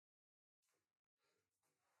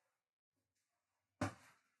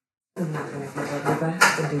I'm not going to give up. If I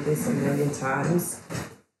have to do this a million times,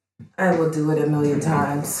 I will do it a million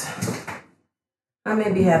times. I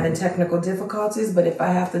may be having technical difficulties, but if I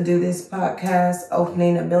have to do this podcast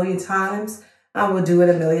opening a million times, I will do it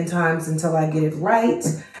a million times until I get it right.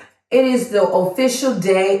 It is the official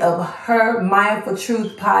day of her Mindful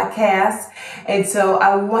Truth podcast. And so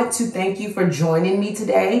I want to thank you for joining me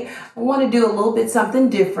today. I want to do a little bit something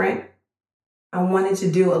different. I wanted to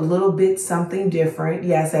do a little bit something different.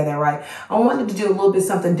 Yeah, I said that right. I wanted to do a little bit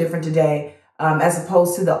something different today as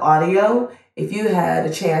opposed to the audio. If you had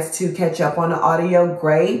a chance to catch up on the audio,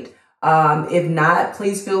 great. If not,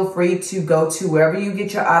 please feel free to go to wherever you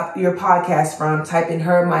get your podcast from. Type in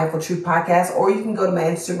Her Mindful Truth Podcast, or you can go to my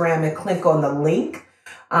Instagram and click on the link.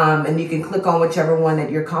 And you can click on whichever one that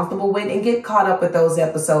you're comfortable with and get caught up with those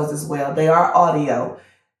episodes as well. They are audio.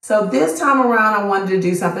 So this time around, I wanted to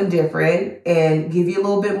do something different and give you a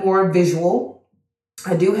little bit more visual.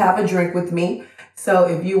 I do have a drink with me. So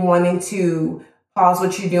if you're wanting to pause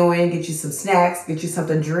what you're doing, get you some snacks, get you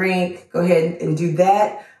something to drink, go ahead and do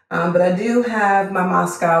that. But I do have my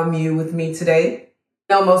Moscow Mule with me today.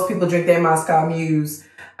 I know most people drink their Moscow Mules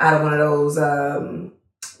out of one of those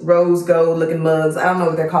rose gold looking mugs. I don't know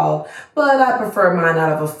what they're called, but I prefer mine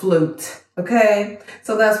out of a flute. Okay,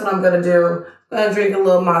 so that's what I'm going to do. I'm going to drink a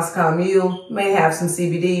little Moscow Mule. May have some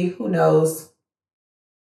CBD. Who knows?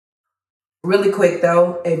 Really quick,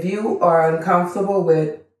 though, if you are uncomfortable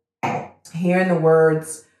with hearing the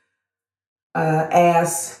words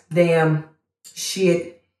ass, damn,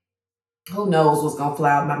 shit, who knows what's going to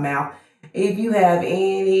fly out of my mouth. If you have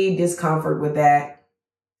any discomfort with that,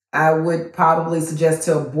 I would probably suggest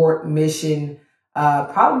to abort mission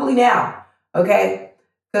probably now, okay?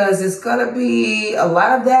 Because it's going to be a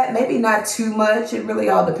lot of that, maybe not too much. It really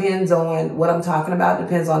all depends on what I'm talking about. It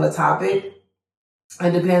depends on the topic.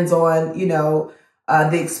 It depends on,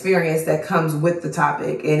 the experience that comes with the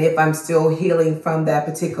topic and if I'm still healing from that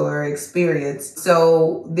particular experience.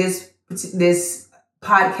 So this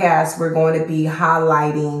podcast, we're going to be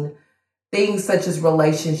highlighting things such as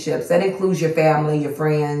relationships. That includes your family, your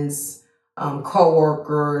friends,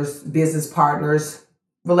 co-workers, business partners,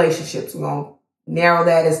 relationships. We're going to narrow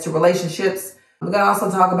that as to relationships. We're going to also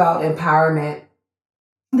talk about empowerment,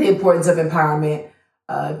 the importance of empowerment,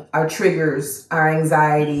 our triggers, our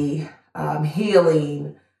anxiety,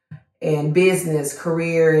 healing, and business,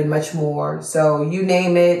 career, and much more. So you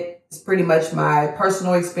name it, it's pretty much my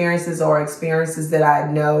personal experiences or experiences that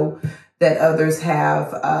I know that others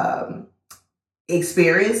have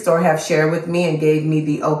experienced or have shared with me and gave me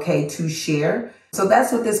the okay to share. So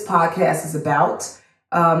that's what this podcast is about.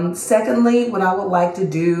 Secondly, what I would like to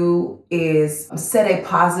do is set a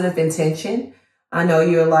positive intention. I know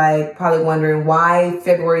you're probably wondering why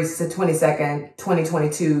February 22nd,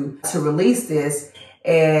 2022 to release this.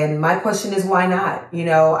 And my question is, why not?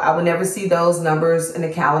 I would never see those numbers in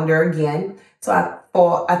the calendar again. So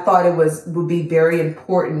I thought it would be very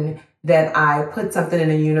important that I put something in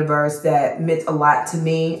the universe that meant a lot to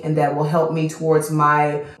me and that will help me towards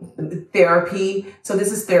my therapy. So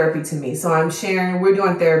this is therapy to me. So I'm sharing, we're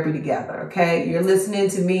doing therapy together, okay? You're listening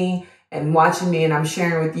to me and watching me and I'm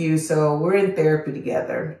sharing with you. So we're in therapy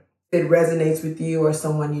together. If it resonates with you or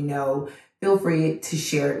someone you know, feel free to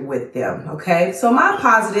share it with them, okay? So my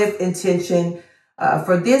positive intention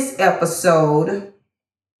for this episode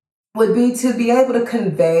would be to be able to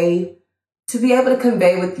convey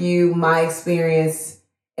with you my experience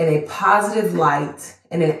in a positive light,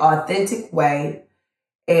 in an authentic way.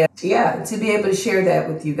 And to be able to share that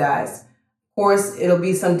with you guys. Of course, it'll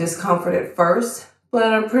be some discomfort at first,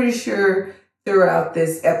 but I'm pretty sure throughout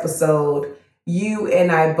this episode, you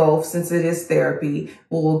and I both, since it is therapy,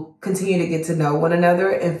 will continue to get to know one another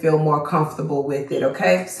and feel more comfortable with it,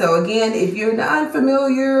 okay? So again, if you're not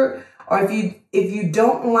familiar or if you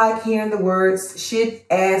don't like hearing the words shit,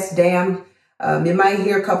 ass, damn, you might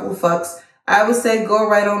hear a couple of fucks. I would say go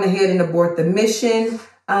right on ahead and abort the mission,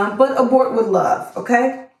 but abort with love,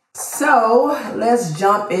 okay? So let's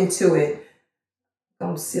jump into it.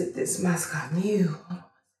 Gonna sip this Moscow Mule.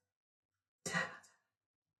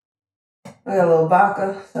 I got a little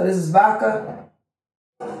vodka. So this is vodka,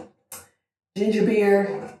 ginger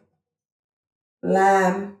beer,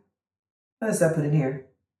 lime. What else I put in here?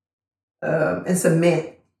 And some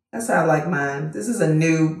mint. That's how I like mine. This is a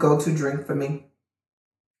new go-to drink for me.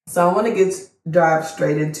 So I want to dive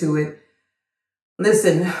straight into it.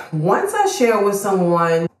 Listen, once I share with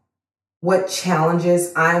someone what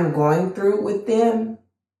challenges I'm going through with them,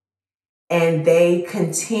 and they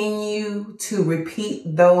continue to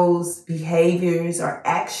repeat those behaviors or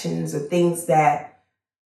actions or things that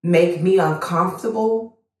make me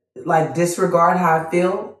uncomfortable, like disregard how I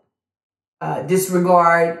feel,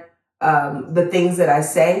 disregard the things that I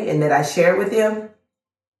say and that I share with them.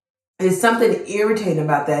 There's something irritating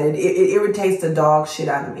about that. It irritates the dog shit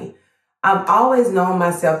out of me. I've always known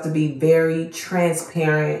myself to be very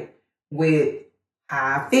transparent with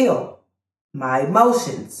how I feel, my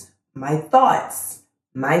emotions, my thoughts,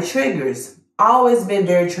 my triggers. Always been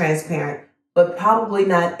very transparent, but probably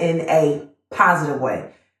not in a positive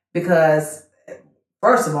way. Because,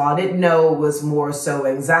 first of all, I didn't know it was more so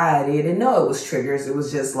anxiety. I didn't know it was triggers. It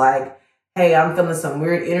was just like, hey, I'm feeling some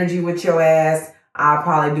weird energy with your ass. I'll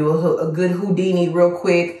probably do a good Houdini real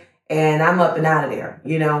quick, and I'm up and out of there.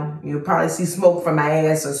 You know, you'll probably see smoke from my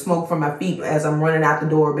ass or smoke from my feet as I'm running out the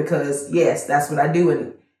door because, yes, that's what I do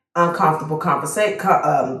in uncomfortable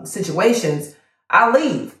situations. I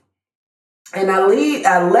leave. And I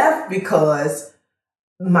left because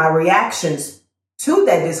my reactions to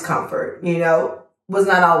that discomfort, was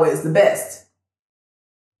not always the best.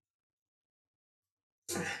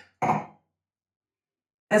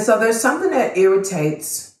 And so there's something that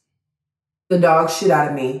irritates the dog shit out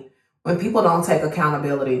of me when people don't take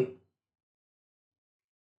accountability.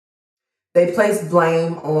 They place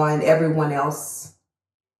blame on everyone else,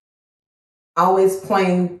 always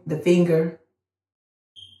pointing the finger.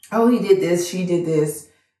 Oh, he did this, she did this,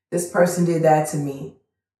 this person did that to me.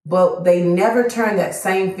 But they never turn that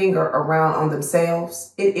same finger around on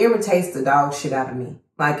themselves. It irritates the dog shit out of me,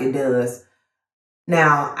 like it does.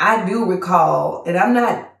 Now, I do recall, and I'm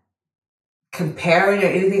not comparing or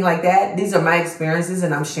anything like that. These are my experiences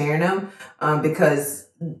and I'm sharing them because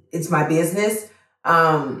it's my business.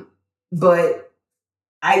 But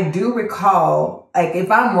I do recall, like if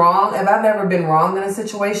I'm wrong, if I've ever been wrong in a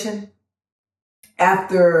situation,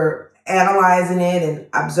 after analyzing it and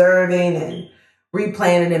observing and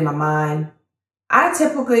replaying it in my mind, I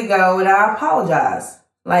typically go and I apologize.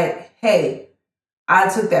 Like, hey, I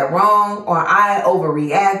took that wrong, or I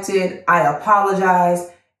overreacted. I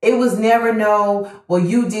apologize. It was never well,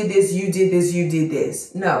 you did this, you did this, you did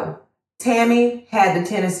this. No. Tami had the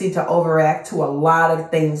tendency to overreact to a lot of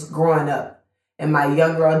things growing up in my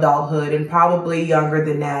younger adulthood, and probably younger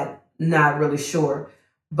than that, not really sure.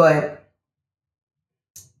 But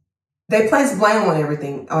they place blame on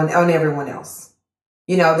everything, on everyone else.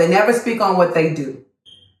 They never speak on what they do.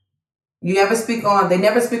 They never speak on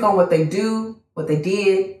what they do, what they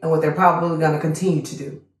did, and what they're probably going to continue to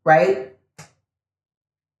do, right?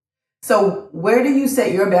 So where do you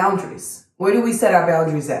set your boundaries? Where do we set our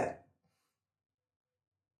boundaries at?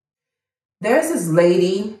 There's this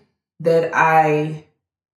lady that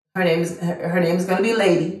her name is going to be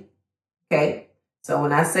Lady. Okay. So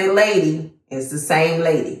when I say lady, it's the same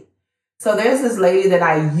lady. So there's this lady that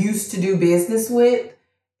I used to do business with,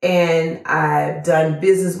 and I've done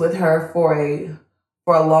business with her for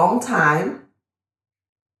a long time.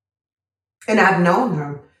 And I've known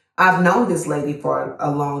her. I've known this lady for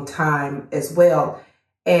a long time as well.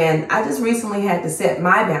 And I just recently had to set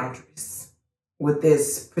my boundaries with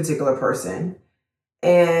this particular person.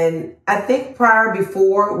 And I think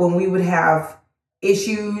before, when we would have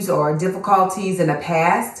issues or difficulties in the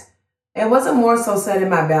past, it wasn't more so setting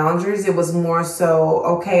my boundaries. It was more so,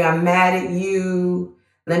 okay, I'm mad at you.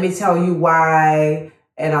 Let me tell you why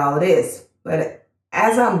and all of this. But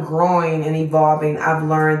as I'm growing and evolving, I've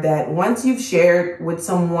learned that once you've shared with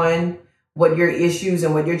someone what your issues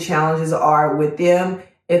and what your challenges are with them,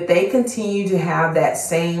 if they continue to have that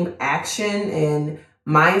same action and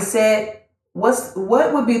mindset,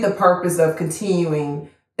 what would be the purpose of continuing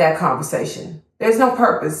that conversation? There's no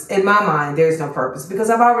purpose. In my mind, there's no purpose, because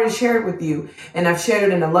I've already shared with you, and I've shared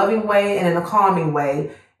it in a loving way and in a calming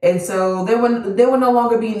way. And so there will no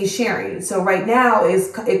longer be any sharing. So right now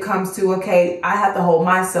it comes to, okay, I have to hold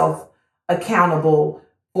myself accountable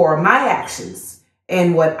for my actions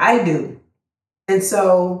and what I do. And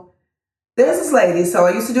so there's this lady. So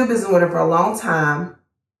I used to do business with her for a long time.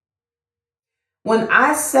 When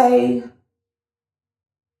I say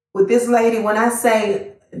with this lady, when I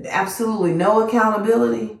say absolutely no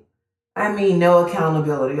accountability, I mean no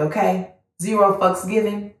accountability, okay? 0 fucks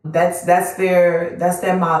given. That's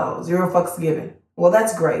their motto. 0 fucks given. Well,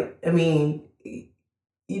 that's great. I mean,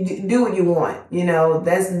 you do what you want.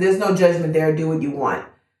 There's no judgment there. Do what you want.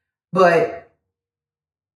 But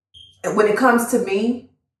when it comes to me,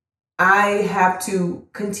 I have to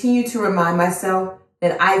continue to remind myself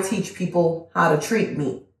that I teach people how to treat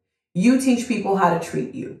me. You teach people how to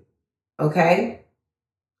treat you. Okay?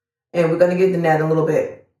 And we're going to get into that in a little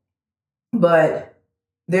bit. But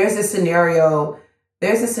there's a scenario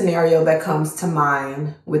that comes to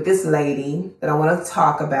mind with this lady that I want to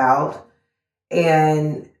talk about.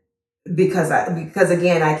 And because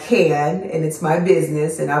again, I can, and it's my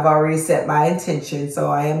business, and I've already set my intention, so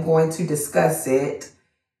I am going to discuss it.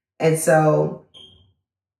 And so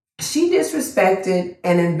she disrespected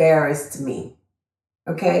and embarrassed me,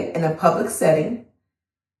 okay, in a public setting.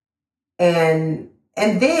 And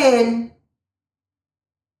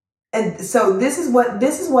so this is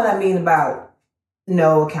what I mean about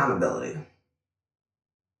no accountability.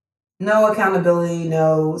 No accountability,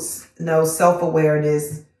 no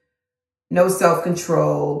self-awareness, no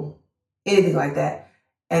self-control, anything like that.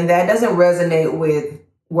 And that doesn't resonate with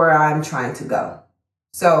where I'm trying to go.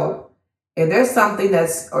 So if there's something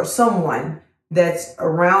or someone that's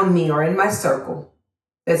around me or in my circle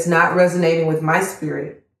that's not resonating with my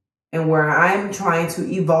spirit and where I'm trying to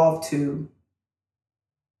evolve to,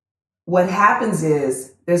 what happens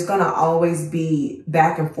is there's going to always be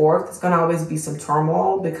back and forth. There's going to always be some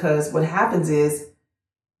turmoil, because what happens is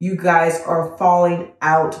you guys are falling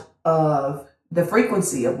out of the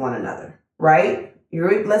frequency of one another, right?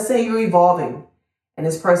 Let's say you're evolving and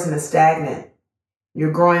this person is stagnant.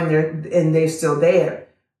 You're growing there and they're still there.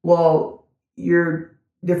 Well,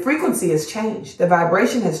 the frequency has changed. The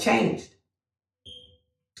vibration has changed.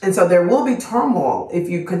 And so there will be turmoil if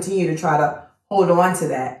you continue to try to hold on to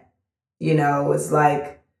that. It's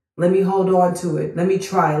like, let me hold on to it. Let me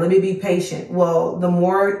try. Let me be patient. Well, the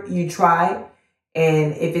more you try,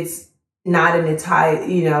 and if it's not in its high,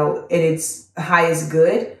 and its highest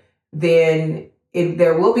good, then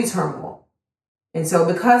there will be turmoil. And so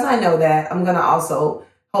because I know that, I'm going to also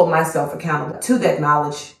hold myself accountable to that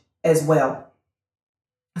knowledge as well.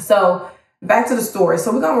 So back to the story.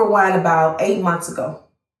 So we're going to rewind about 8 months ago.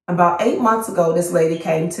 About 8 months ago, this lady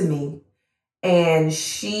came to me and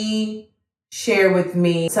she shared with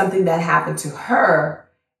me something that happened to her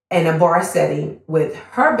in a bar setting with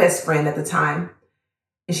her best friend at the time.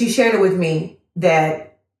 And she shared it with me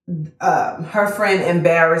that her friend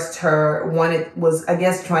embarrassed her, was, I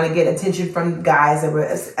guess, trying to get attention from guys that were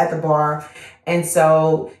at the bar. And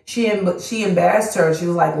so she embarrassed her. She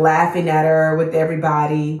was like laughing at her with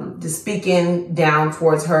everybody, just speaking down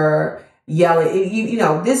towards her, yelling.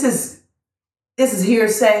 This is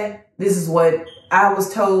hearsay. This is what I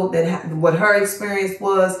was told, what her experience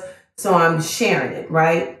was. So I'm sharing it,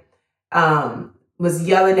 right? Was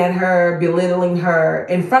yelling at her, belittling her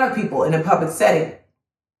in front of people in a public setting.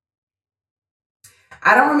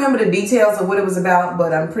 I don't remember the details of what it was about,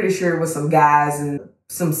 but I'm pretty sure it was some guys and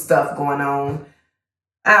some stuff going on.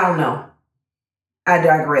 I don't know. I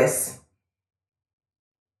digress.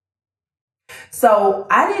 So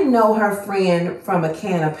I didn't know her friend from a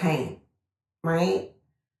can of paint, right?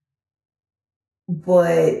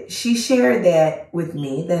 But she shared that with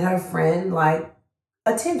me, that her friend liked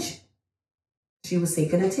attention. She was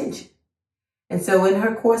seeking attention. And so in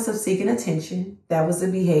her course of seeking attention, that was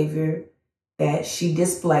the behavior that she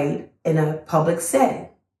displayed in a public setting.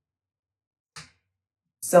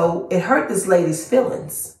 So it hurt this lady's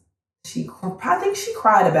feelings. I think she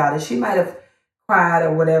cried about it. She might have cried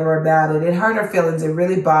or whatever about it. It hurt her feelings. It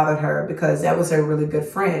really bothered her because that was her really good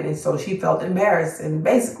friend. And so she felt embarrassed and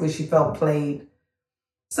basically she felt played.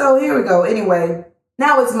 So here we go. Anyway,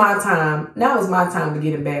 now it's my time. Now it's my time to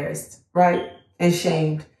get embarrassed, right? And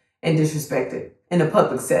shamed and disrespected in a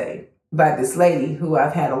public setting by this lady who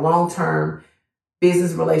I've had a long-term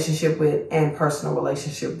business relationship with and personal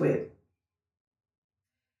relationship with.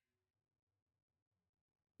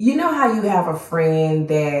 You know how you have a friend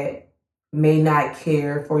that may not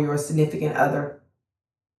care for your significant other?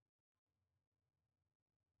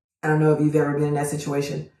 I don't know if you've ever been in that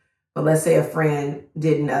situation, but let's say a friend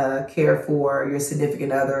didn't care for your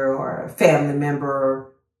significant other or a family member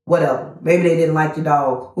or whatever. Maybe they didn't like your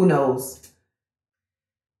dog. Who knows?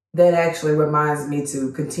 That actually reminds me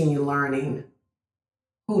to continue learning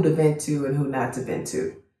who to vent to and who not to vent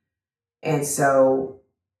to. And so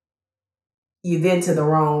you vent to the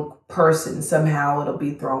wrong person, somehow it'll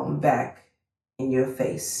be thrown back in your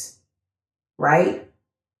face, right?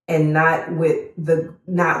 And not with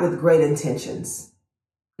great intentions.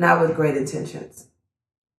 Not with great intentions.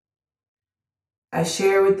 I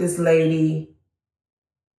share with this lady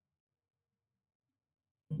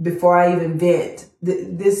before I even vent.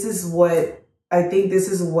 This is what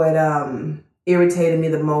irritated me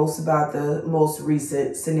the most about the most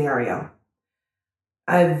recent scenario.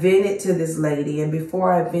 I vented to this lady, and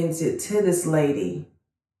before I vented to this lady,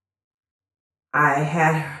 I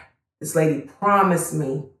had this lady promise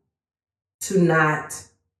me to not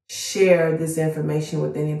share this information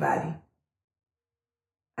with anybody.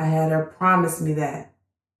 I had her promise me that.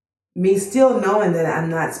 Me still knowing that I'm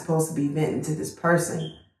not supposed to be venting to this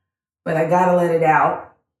person, but I gotta let it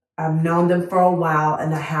out. I've known them for a while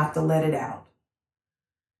and I have to let it out.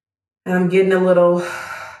 And I'm getting a little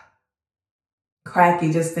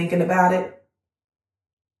cracky just thinking about it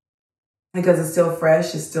because it's still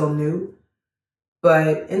fresh, it's still new.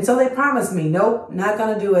 And so they promised me, nope, not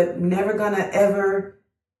gonna do it. Never gonna ever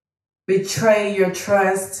betray your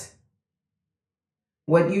trust.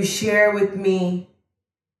 What you share with me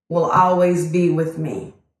will always be with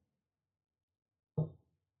me.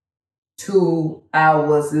 2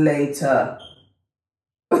 hours later.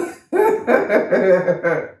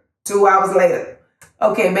 2 hours later.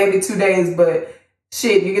 Okay, maybe 2 days, but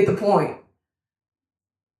shit, you get the point.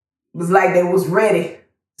 It was like they was ready,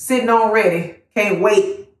 sitting on ready, can't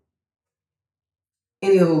wait.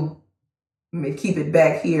 Anywho, let me keep it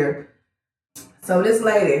back here. So this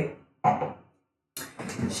lady,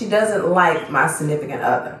 she doesn't like my significant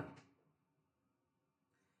other.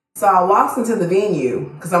 So I walked into the venue,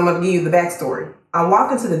 because I'm going to give you the backstory. I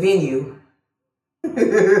walk into the venue,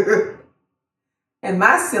 and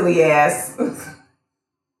my silly ass, let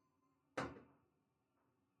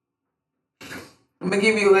me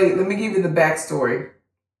give you the backstory.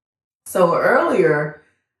 So earlier,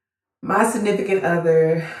 my significant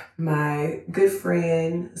other, my good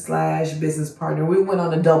friend / business partner, we went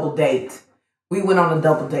on a double date.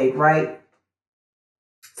 Right?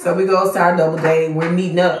 So we go to our double date. We're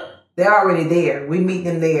meeting up. They're already there. We meet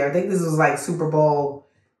them there. I think this was like Super Bowl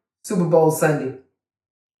Sunday.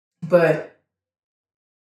 But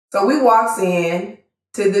so we walks in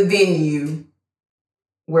to the venue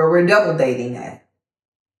where we're double dating at.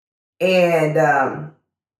 And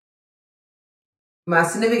my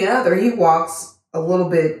significant other, he walks a little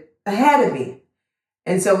bit ahead of me.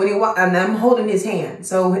 And so when and I'm holding his hand.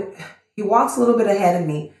 So he walks a little bit ahead of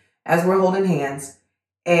me as we're holding hands.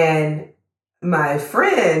 And my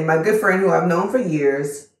good friend who I've known for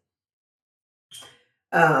years,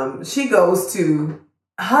 she goes to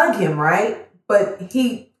hug him, right? But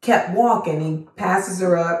he kept walking. He passes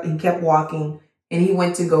her up. He kept walking. And he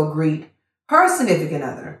went to go greet her significant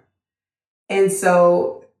other. And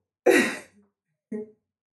so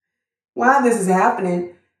while this is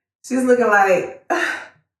happening, she's looking like,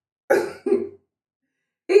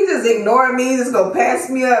 he just ignored me, just gonna pass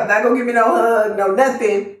me up, not gonna give me no hug, no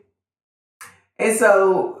nothing. And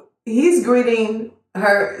so he's greeting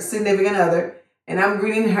her significant other, and I'm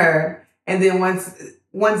greeting her. And then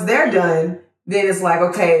once they're done, then it's like,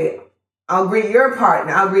 okay, I'll greet your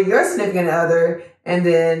partner, I'll greet your significant other, and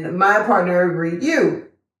then my partner will greet you.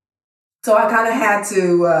 So I kind of had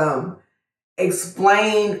to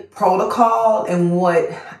explain protocol and what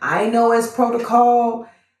I know as protocol.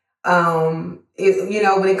 When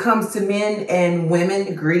it comes to men and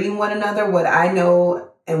women greeting one another, what I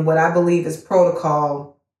know and what I believe is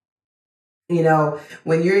protocol,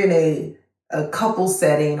 when you're in a couple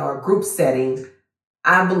setting or a group setting,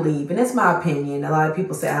 I believe, and it's my opinion. A lot of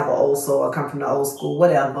people say I have an old soul, I come from the old school,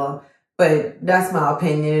 whatever, but that's my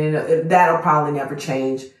opinion. And that'll probably never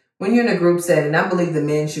change. When you're in a group setting, I believe the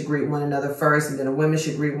men should greet one another first, and then the women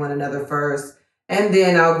should greet one another first, and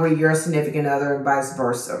then I'll greet your significant other and vice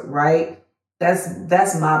versa, right?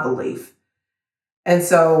 That's my belief. And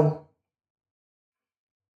so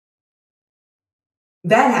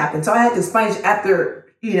that happened. So I had to explain after,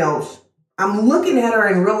 I'm looking at her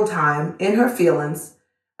in real time, in her feelings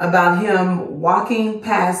about him walking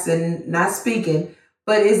past and not speaking.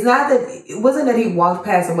 But it wasn't that he walked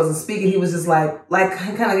past and wasn't speaking. He was just like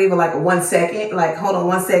kind of gave her like a 1 second, like, hold on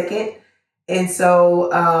 1 second. And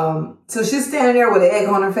so she's standing there with an egg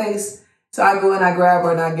on her face. So I go and I grab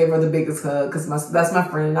her and I give her the biggest hug because that's my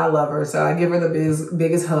friend and I love her. So I give her the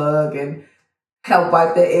biggest hug and help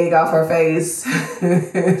wipe the egg off her face.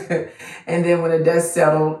 And then when the dust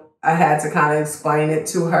settled, I had to kind of explain it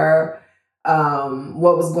to her,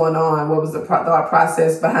 what was going on, what was the thought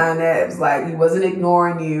process behind that. It was like, he wasn't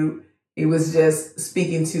ignoring you. He was just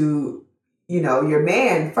speaking to, your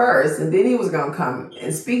man first, and then he was going to come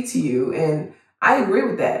and speak to you. And I agree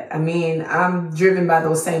with that. I mean, I'm driven by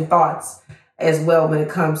those same thoughts as well when it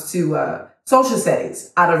comes to social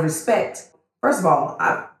settings, out of respect. First of all,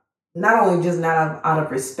 not only just not out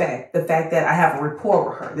of respect, the fact that I have a rapport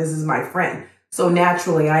with her. This is my friend. So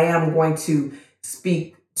naturally, I am going to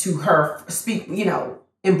speak to her,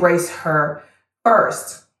 embrace her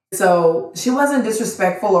first. So she wasn't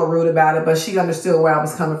disrespectful or rude about it, but she understood where I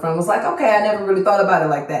was coming from. It was like, okay, I never really thought about it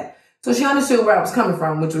like that. So she understood where I was coming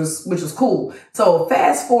from, which was cool. So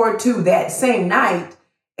fast forward to that same night,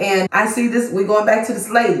 and I see this, we're going back to this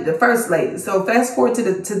lady, the first lady. So fast forward to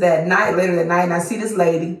that night, later that night, and I see this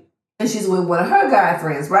lady, and she's with one of her guy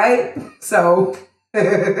friends, right? So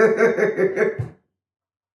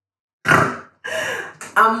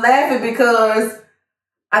I'm laughing because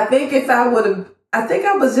I think I think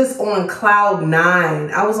I was just on cloud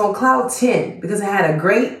 9. I was on cloud 10 because I had a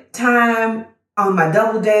great time on my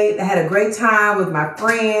double date. I had a great time with my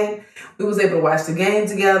friend. We was able to watch the game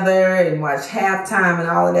together and watch halftime and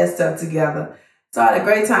all of that stuff together. So I had a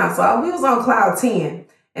great time. So we was on cloud 10.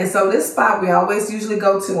 And so this spot we always usually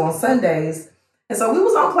go to on Sundays. And so we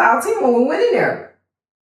was on cloud 10 when we went in there.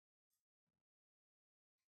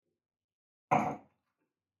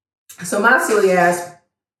 So my silly ass,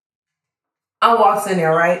 I walks in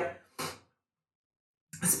there, right?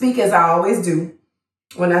 Speak as I always do.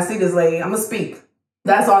 When I see this lady, I'm going to speak.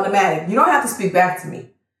 That's automatic. You don't have to speak back to me.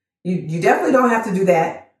 You definitely don't have to do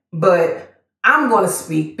that. But I'm going to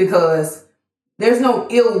speak because there's no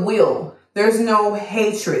ill will. There's no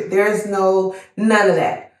hatred. There's none of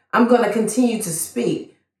that. I'm going to continue to speak.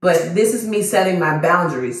 But this is me setting my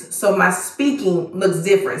boundaries. So my speaking looks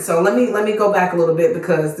different. So let me go back a little bit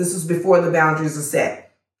because this was before the boundaries were set.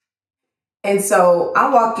 And so I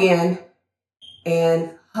walk in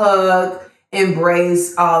and hug,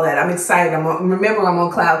 embrace, all that. I'm excited. Remember, I'm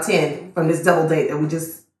on cloud 10 from this double date that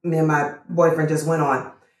me and my boyfriend just went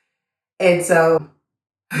on. And so,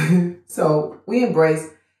 so we embrace,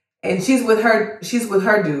 and she's with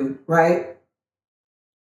her dude, right?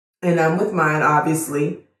 And I'm with mine,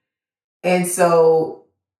 obviously. And so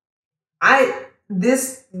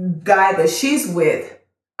this guy that she's with,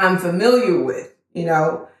 I'm familiar with,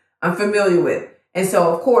 I'm familiar with. And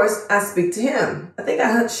so, of course, I speak to him. I think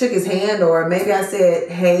I shook his hand, or maybe I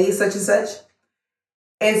said, hey, such and such.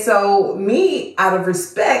 And so me, out of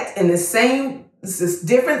respect, in this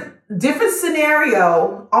different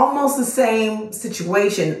scenario, almost the same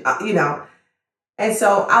situation, And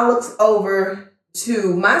so I looked over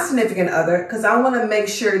to my significant other because I want to make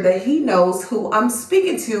sure that he knows who I'm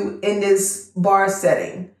speaking to in this bar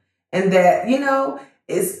setting. And that,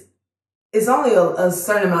 it's only a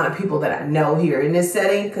certain amount of people that I know here in this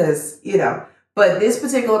setting because, but this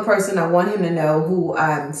particular person, I want him to know who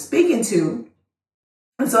I'm speaking to.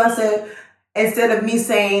 And so I said, instead of me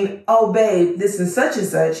saying, oh, babe, this is such and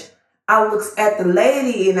such, I looked at the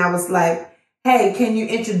lady and I was like, hey, can you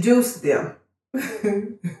introduce them?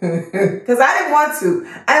 Because I didn't want to.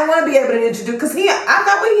 I didn't want to be able to introduce, because I'm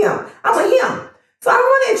not with him. I'm with him. So I don't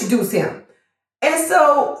want to introduce him. And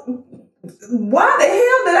so why the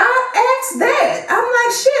hell did I ask that? I'm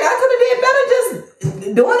like, shit, I could have did better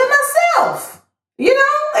just doing it myself.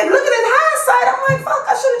 Like looking in hindsight, I'm like, fuck,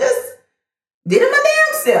 I should have just did it my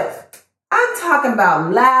damn self. I'm talking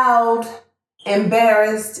about loud,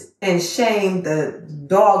 embarrassed, and shamed the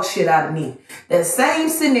dog shit out of me. That same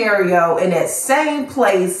scenario in that same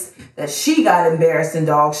place that she got embarrassed and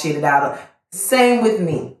dog shitted out of. Same with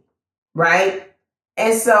me, right?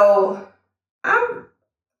 And so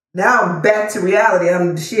now I'm back to reality. I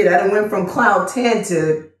done went from cloud 10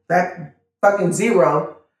 to that fucking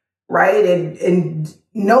 0, right? In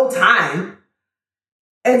no time.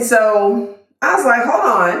 And so I was like, hold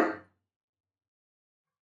on.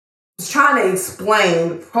 I was trying to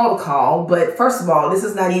explain protocol, but first of all, this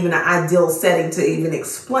is not even an ideal setting to even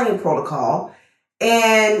explain protocol.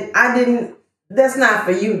 And that's not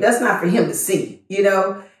for you. That's not for him to see,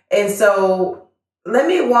 And so let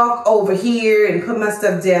me walk over here and put my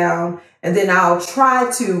stuff down, and then I will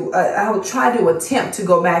try to attempt to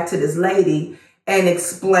go back to this lady and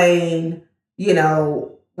explain, wait,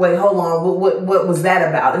 hold on, what was that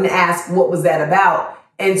about? And ask what was that about,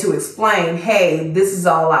 and to explain, hey, this is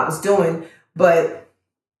all I was doing. But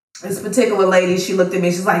this particular lady, she looked at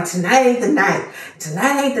me, she's like, tonight ain't the night.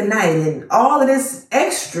 Tonight ain't the night, and all of this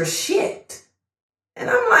extra shit. And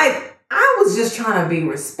I'm like, I was just trying to be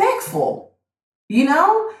respectful.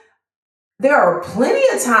 There are plenty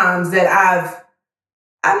of times that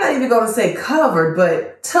I'm not even going to say covered,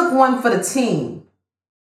 but took one for the team.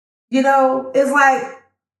 It's like,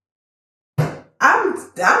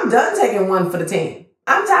 I'm done taking one for the team.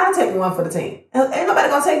 I'm tired of taking one for the team. Ain't nobody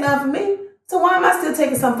going to take none for me. So why am I still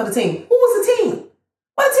taking something for the team? Who was the team?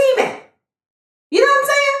 What team at? You know what I'm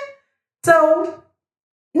saying? So,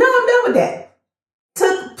 no, I'm done with that.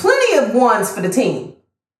 Took plenty of ones for the team.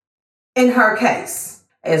 In her case,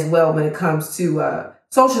 as well, when it comes to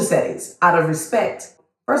social settings, out of respect.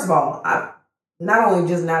 First of all, not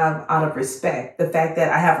out of respect, the fact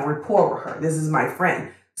that I have a rapport with her. This is my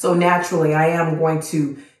friend. So naturally, I am going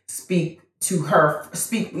to speak to her,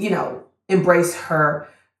 embrace her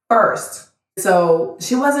first. So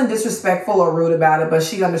she wasn't disrespectful or rude about it, but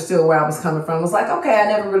she understood where I was coming from. It was like, okay, I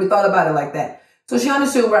never really thought about it like that. So she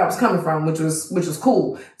understood where I was coming from, which was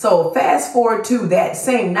cool. So fast forward to that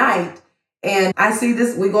same night, And I see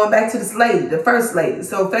this, we're going back to this lady, the first lady.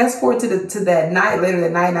 So fast forward to that night, later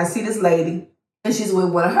that night, and I see this lady, and she's with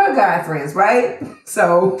one of her guy friends, right?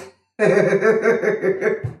 So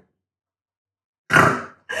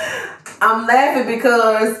I'm laughing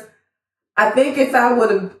because I think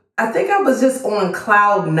I was just on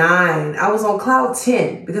cloud 9. I was on cloud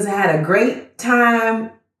 10 because I had a great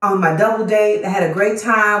time on my double date. I had a great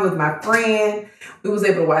time with my friend. We was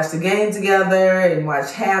able to watch the game together and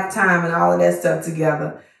watch halftime and all of that stuff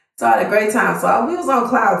together. So I had a great time. So we was on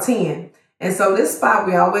cloud 10. And so this spot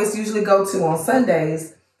we always usually go to on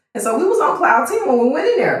Sundays. And so we was on cloud 10 when we went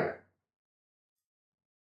in there.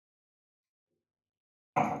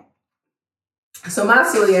 So my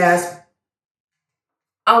silly ass,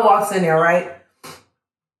 I walks in there, right?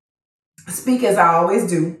 Speak as I always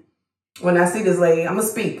do. When I see this lady, I'm going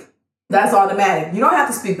to speak. That's automatic. You don't have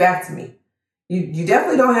to speak back to me. You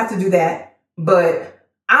definitely don't have to do that. But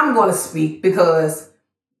I'm going to speak because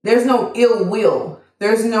there's no ill will.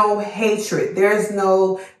 There's no hatred. There's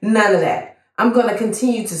none of that. I'm going to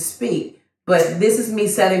continue to speak. But this is me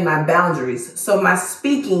setting my boundaries. So my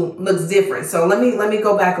speaking looks different. So let me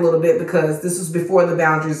go back a little bit because this was before the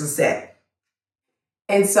boundaries are set.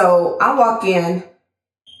 And so I walk in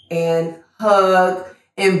and hug,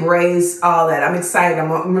 embrace, all that. I'm excited.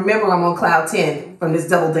 Remember, I'm on cloud 10 from this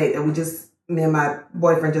double date that me and my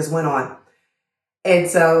boyfriend just went on. And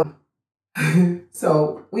so,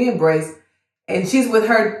 so we embrace, and she's with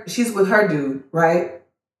her dude, right?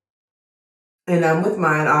 And I'm with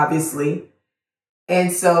mine, obviously.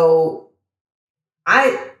 And so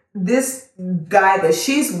this guy that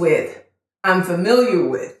she's with, I'm familiar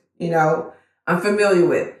with,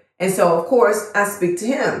 And so, of course, I speak to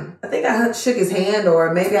him. I think I shook his hand,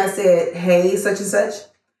 or maybe I said, hey, such and such.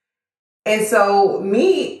 And so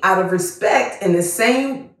me, out of respect, in this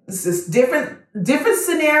different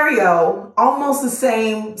scenario, almost the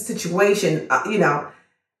same situation,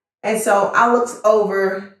 And so I looked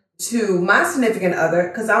over to my significant other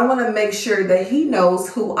because I want to make sure that he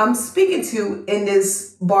knows who I'm speaking to in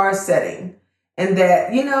this bar setting. And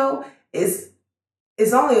that,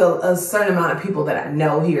 it's only a certain amount of people that I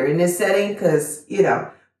know here in this setting because,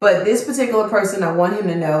 but this particular person, I want him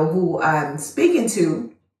to know who I'm speaking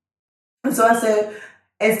to. And so I said,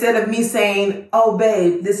 instead of me saying, oh,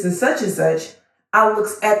 babe, this is such and such, I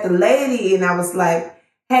looked at the lady and I was like,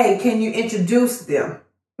 hey, can you introduce them?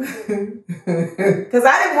 Because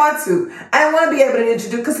I didn't want to. I didn't want to be able to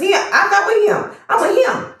introduce, because I'm not with him. I'm with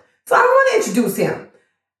him. So I don't want to introduce him.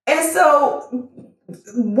 And so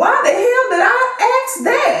why the hell did I ask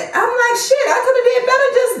that? I'm like, shit, I could have did better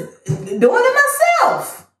just doing it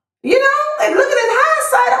myself. Like looking in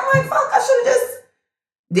hindsight, I'm like, fuck, I should have just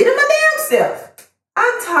did it my damn self.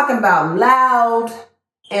 I'm talking about loud,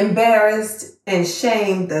 embarrassed, and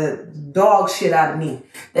shamed the dog shit out of me.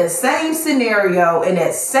 That same scenario in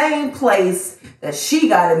that same place that she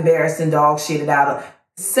got embarrassed and dog shitted out of.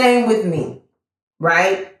 Same with me,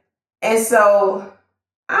 right? And so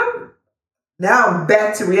now I'm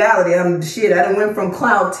back to reality. I done went from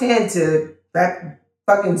cloud 10 to back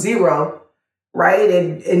fucking 0, right?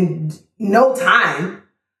 In no time.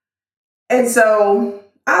 And so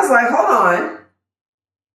I was like, hold on.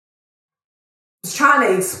 I was trying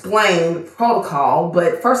to explain the protocol,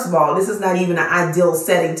 but first of all, this is not even an ideal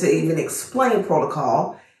setting to even explain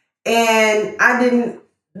protocol. And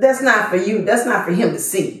that's not for you. That's not for him to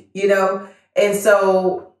see, And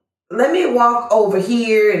so let me walk over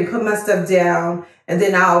here and put my stuff down. And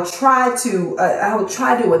then I'll try to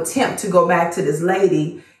attempt to go back to this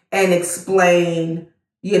lady and explain,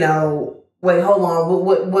 wait, hold on,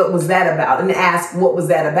 what was that about? And ask, what was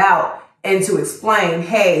that about? And to explain,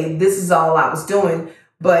 hey, this is all I was doing.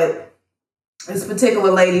 But this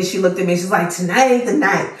particular lady, she looked at me, she's like, tonight ain't the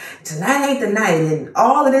night. Tonight ain't the night. And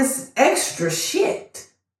all of this extra shit.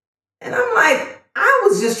 And I'm like, I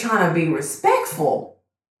was just trying to be respectful.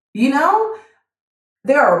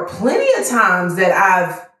 There are plenty of times that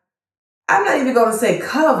I'm not even going to say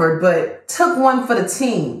covered, but took one for the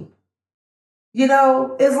team.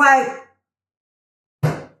 It's like,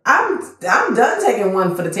 I'm done taking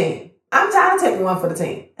one for the team. I'm tired of taking one for the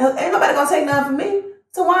team. Ain't nobody gonna take none for me.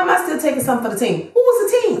 So why am I still taking something for the team? Who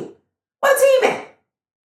was the team? What team at?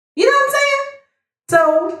 You know what I'm saying?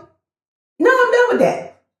 So, no, I'm done with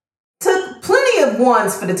that. Took plenty of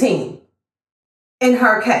ones for the team in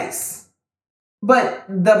her case. But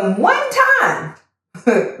the one time,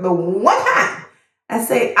 I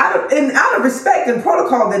say, out of respect and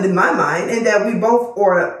protocol that in my mind, and that we both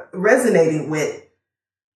are resonating with,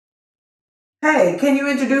 hey, can you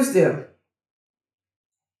introduce them?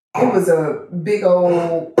 It was a big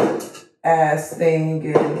old ass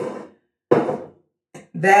thing, and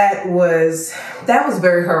that was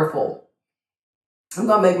very hurtful. I'm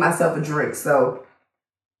gonna make myself a drink, so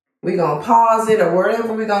we're gonna pause it or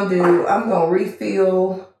whatever we're gonna do. I'm gonna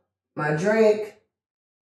refill my drink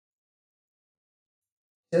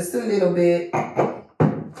just a little bit.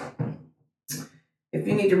 If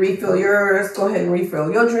you need to refill yours, go ahead and refill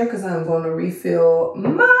your drink because I'm going to refill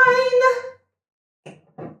mine.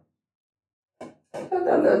 Put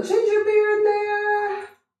that little ginger beer in there.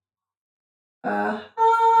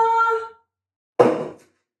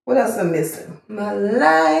 What else am I missing? My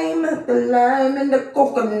lime, the lime and the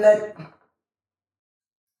coconut.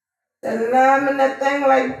 The lime and that thing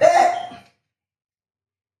like that.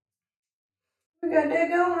 We got that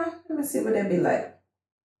going. Let me see what that be like.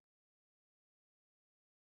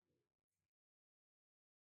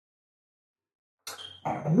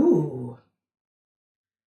 Ooh.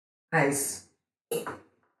 Nice.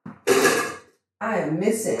 I am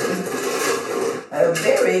missing a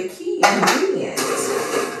very key ingredient.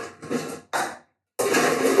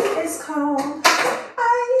 It's called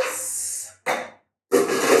ice.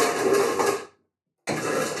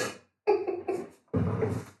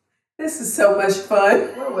 This is so much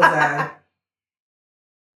fun. Where was I?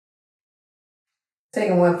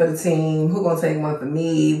 Taking one for the team. Who gonna take one for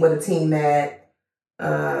me? Where the team at?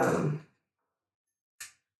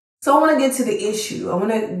 So I want to get to the issue. I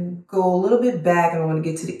want to go a little bit back and I want to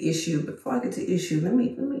get to the issue. Before I get to the issue, let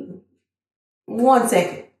me 1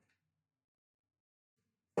 second.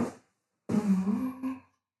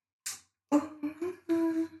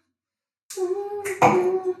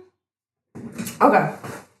 Okay.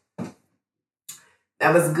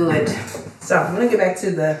 That was good. So I'm going to get back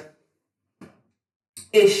to the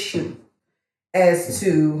issue as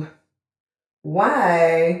to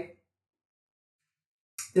why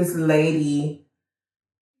this lady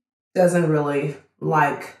doesn't really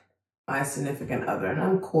like my significant other. And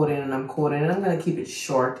I'm quoting and I'm going to keep it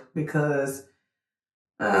short because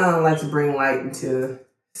I don't like to bring light into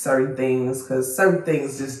certain things because certain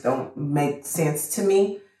things just don't make sense to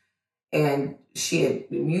me. And shit,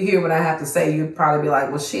 you hear what I have to say, you'd probably be like,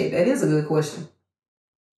 well, shit, that is a good question.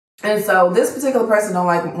 And so this particular person don't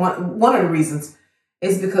like, one of the reasons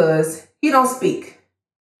is because he don't speak.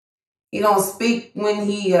 He don't speak when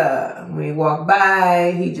he walk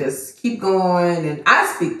by. He just keep going. And I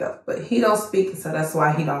speak though, but he don't speak. So that's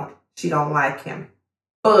why she don't like him.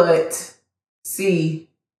 But see,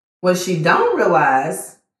 what she don't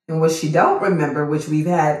realize and what she don't remember, which we've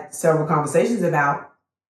had several conversations about,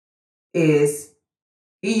 is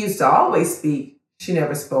he used to always speak. She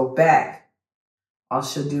never spoke back. All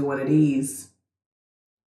she'll do one of these.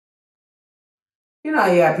 You know,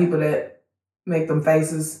 you got people that make them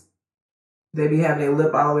faces. They be having their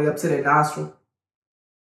lip all the way up to their nostril.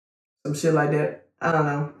 Some shit like that. I don't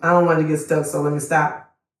know. I don't want to get stuck, so let me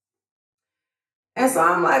stop. And so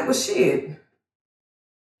I'm like, well, shit.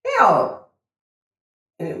 Hell.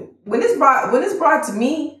 When it's brought to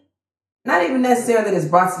me, not even necessarily that it's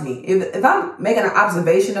brought to me. If I'm making an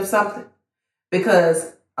observation of something,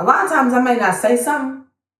 because a lot of times I may not say something,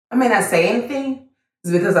 I may not say anything,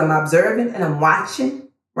 it's because I'm observing and I'm watching,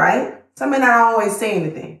 right? So I may not always say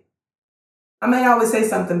anything. I may not always say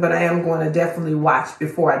something, but I am going to definitely watch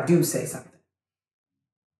before I do say something.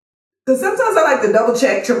 Because sometimes I like to double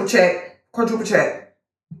check, triple check, quadruple check.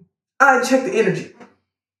 I like to check the energy.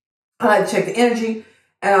 I like to check the energy,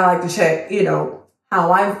 and I like to check,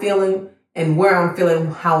 how I'm feeling and where I'm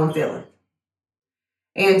feeling, how I'm feeling.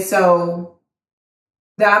 And so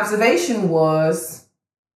the observation was,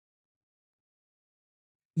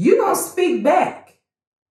 you don't speak back.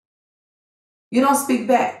 You don't speak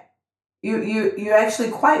back. You're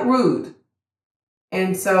actually quite rude.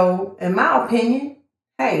 And so, in my opinion,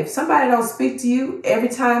 hey, if somebody don't speak to you every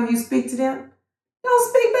time you speak to them, don't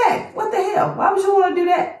speak back. What the hell? Why would you want to do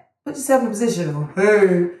that? Put yourself in a position of,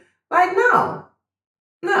 hey, like, no,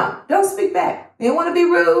 don't speak back. You want to be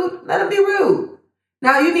rude? Let them be rude.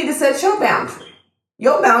 Now you need to set your boundary.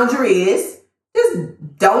 Your boundary is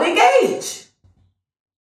just don't engage.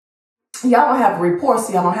 Y'all don't have a rapport,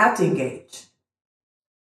 so y'all don't have to engage.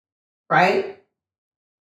 Right?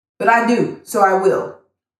 But I do, so I will.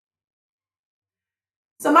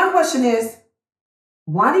 So my question is,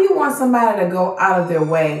 why do you want somebody to go out of their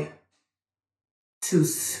way to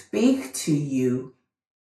speak to you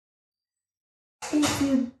if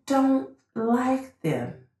you don't like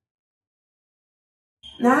them?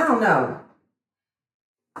 Now, I don't know.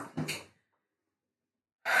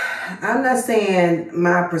 I'm not saying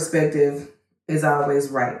my perspective is always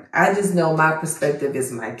right. I just know my perspective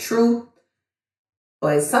is my truth.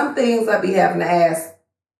 But some things I be having to ask,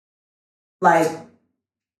 like,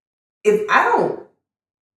 if I don't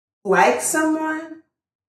like someone,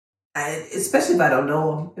 especially if I don't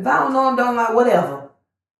know them. If I don't know them, don't like, whatever.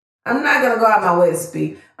 I'm not going to go out of my way to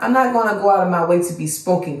speak. I'm not going to go out of my way to be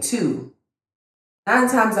spoken to. 9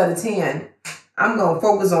 times out of 10, I'm going to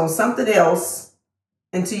focus on something else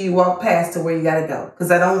until you walk past to where you got to go.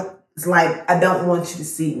 Because I don't want you to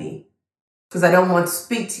see me. Because I don't want to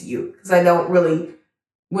speak to you. Because I don't really,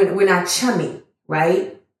 we're not chummy,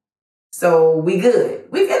 right? So we good. And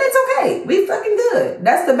it's okay. We fucking good.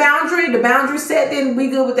 That's the boundary. The boundary set, then we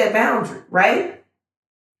good with that boundary, right?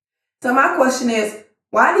 So my question is,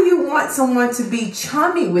 why do you want someone to be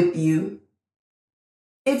chummy with you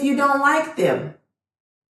if you don't like them?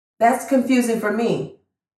 That's confusing for me.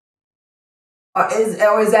 Or is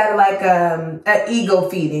that like an ego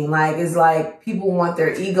feeding? Like, it's like people want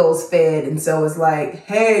their egos fed. And so it's like,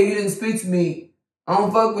 hey, you didn't speak to me. I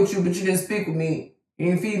don't fuck with you, but you didn't speak with me. You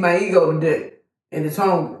didn't feed my ego today. And it's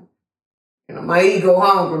hungry. You know, my ego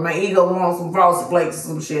hungry. My ego wants some frosted flakes or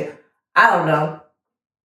some shit. I don't know.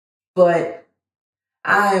 But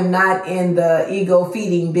I am not in the ego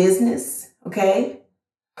feeding business. Okay?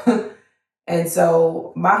 And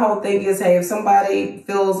so my whole thing is, hey, if somebody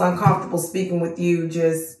feels uncomfortable speaking with you,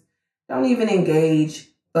 just don't even engage.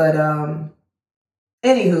 But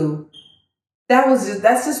anywho,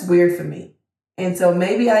 that's just weird for me. And so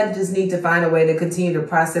maybe I just need to find a way to continue to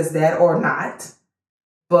process that or not.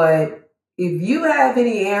 But if you have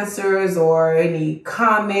any answers or any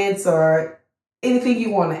comments or anything you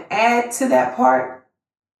want to add to that part,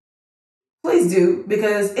 please do,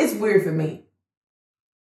 because it's weird for me.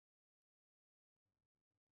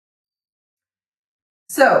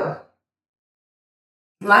 So,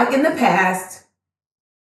 like in the past,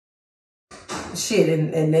 shit,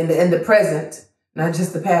 and in the present, not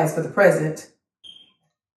just the past, but the present,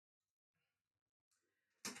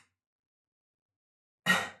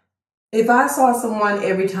 if I saw someone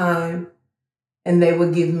every time and they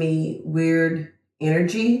would give me weird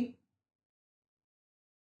energy,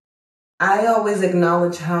 I always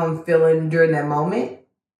acknowledge how I'm feeling during that moment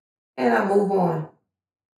and I move on.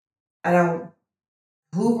 I don't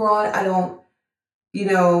hoover on it. I don't,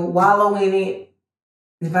 wallow in it.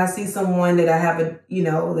 If I see someone that I haven't,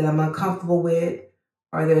 that I'm uncomfortable with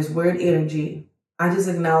or there's weird energy, I just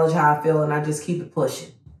acknowledge how I feel and I just keep it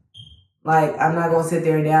pushing. Like, I'm not going to sit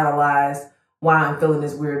there and analyze why I'm feeling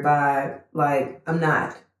this weird vibe. Like, I'm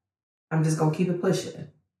not. I'm just going to keep it pushing.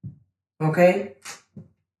 Okay?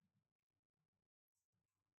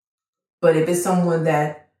 But if it's someone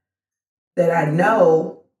that I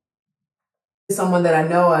know,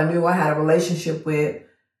 I knew I had a relationship with,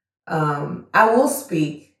 I will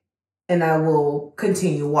speak and I will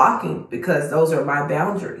continue walking because those are my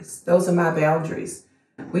boundaries. Those are my boundaries.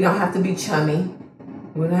 We don't have to be chummy.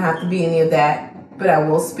 We don't have to be any of that. But I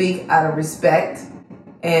will speak out of respect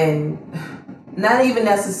and not even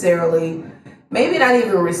necessarily, maybe not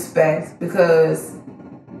even respect, because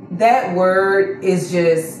that word is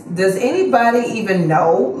just, does anybody even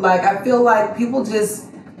know? Like, I feel like people just,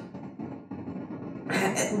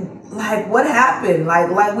 like, what happened?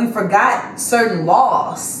 Like we forgot certain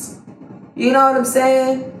laws. You know what I'm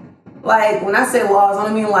saying? Like, when I say laws, I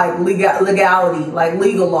don't mean like legality, like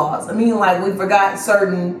legal laws. I mean like we forgot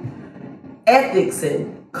certain ethics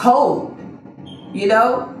and code.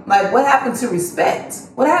 Like, what happened to respect?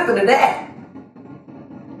 What happened to that?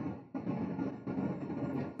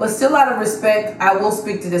 But still, out of respect, I will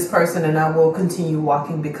speak to this person and I will continue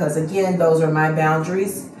walking because, again, those are my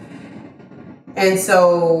boundaries. And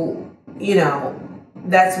so,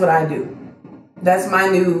 that's what I do. That's my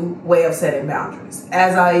new way of setting boundaries.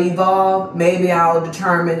 As I evolve, maybe I'll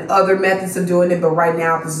determine other methods of doing it, but right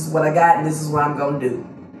now, this is what I got and this is what I'm going to do.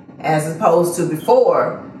 As opposed to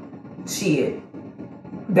before, shit.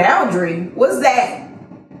 Boundary? What's that?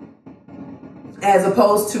 As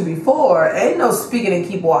opposed to before, ain't no speaking and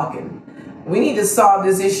keep walking. We need to solve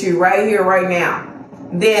this issue right here, right now.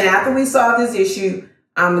 Then after we solve this issue,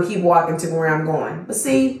 I'm going to keep walking to where I'm going. But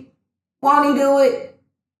see, won't he do it?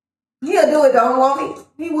 He'll do it, don't won't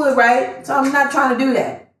he? He would, right? So I'm not trying to do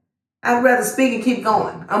that. I'd rather speak and keep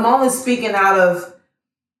going. I'm only speaking out of,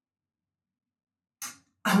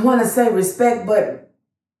 I want to say respect, but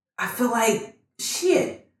I feel like,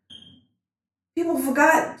 shit. People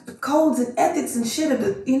forgot the codes and ethics and shit of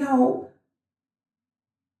the,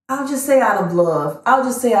 I'll just say out of love.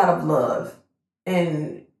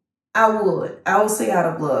 And I will say out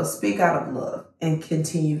of love, speak out of love and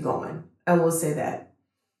continue going. I will say that.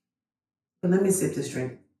 But let me sip this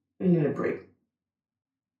drink. I need a break.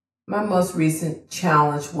 My most recent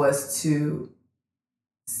challenge was to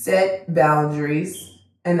set boundaries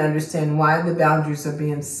and understand why the boundaries are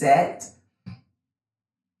being set.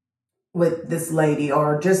 with this lady,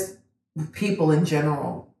 or just people in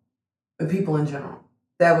general. People in general.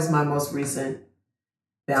 That was my most recent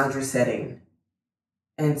boundary setting.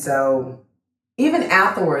 And so even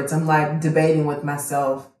afterwards, I'm like debating with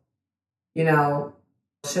myself,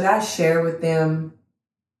 should I share with them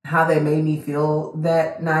how they made me feel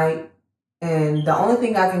that night? And the only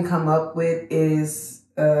thing I can come up with is,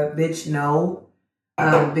 bitch, no.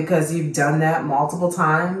 Because you've done that multiple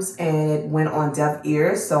times and it went on deaf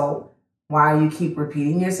ears. So why you keep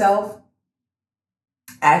repeating yourself?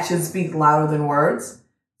 Actions speak louder than words.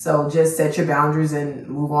 So just set your boundaries and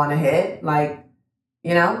move on ahead.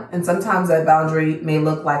 And sometimes that boundary may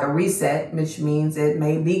look like a reset, which means it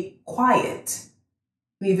may be quiet,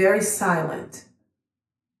 be very silent.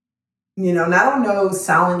 Not on no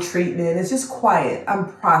silent treatment. It's just quiet.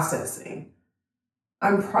 I'm processing.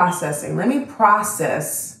 Let me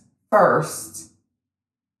process first.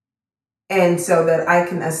 And so that I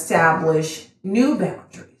can establish new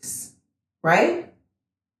boundaries, right?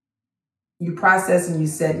 You process and you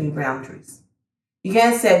set new boundaries. You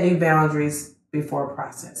can't set new boundaries before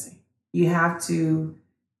processing. You have to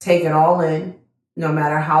take it all in, no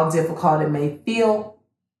matter how difficult it may feel,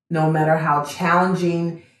 no matter how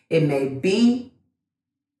challenging it may be,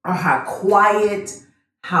 or how quiet,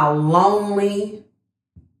 how lonely.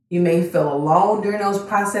 You may feel alone during those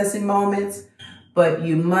processing moments, but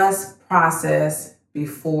you must process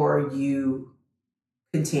before you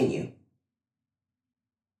continue.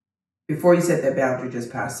 Before you set that boundary,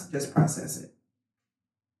 just process it.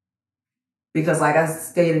 Because like I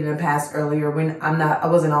stated in the past earlier, I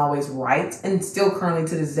wasn't always right, and still currently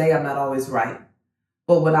to this day, I'm not always right.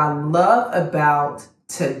 But what I love about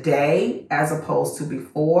today, as opposed to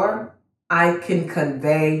before, I can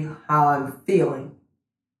convey how I'm feeling.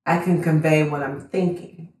 I can convey what I'm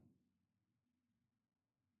thinking.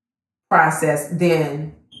 Process,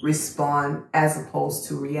 then respond as opposed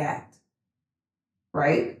to react.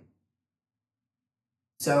 Right?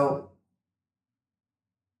 So,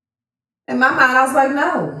 in my mind, I was like,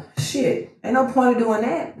 no, shit. Ain't no point of doing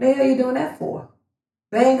that. The hell you doing that for?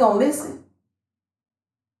 They ain't gonna listen.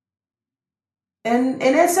 And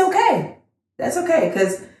that's okay. That's okay,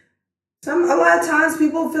 because a lot of times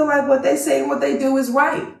people feel like what they say and what they do is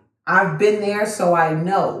right. I've been there, so I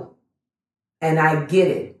know. And I get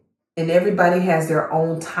it. And everybody has their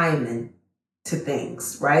own timing to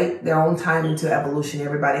things, right? Their own timing to evolution.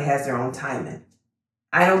 Everybody has their own timing.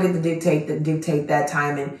 I don't get to dictate that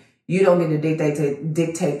timing. You don't get to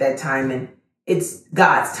dictate that timing. It's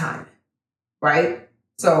God's timing, right?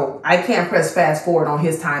 So I can't press fast forward on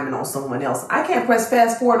his timing on someone else. I can't press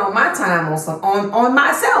fast forward on my time on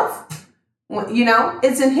myself.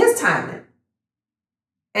 It's in his timing.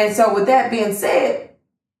 And so with that being said,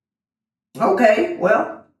 okay,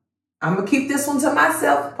 well, I'm going to keep this one to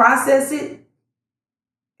myself, process it,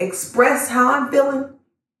 express how I'm feeling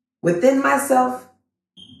within myself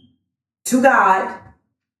to God,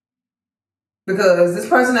 because this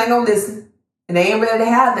person ain't going to listen and they ain't ready to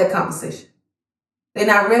have that conversation. They're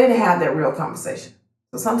not ready to have that real conversation.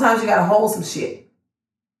 So sometimes you got to hold some shit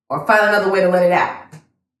or find another way to let it out,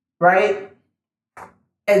 right?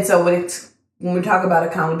 And so when we talk about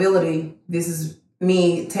accountability, this is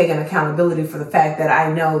me taking accountability for the fact that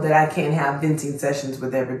I know that I can't have venting sessions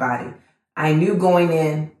with everybody. I knew going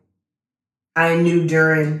in, I knew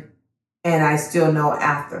during, and I still know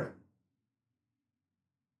after.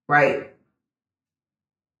 Right?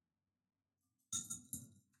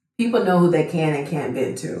 People know who they can and can't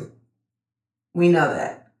vent to. We know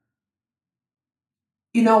that.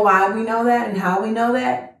 You know why we know that and how we know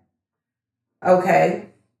that? Okay.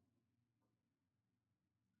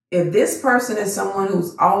 If this person is someone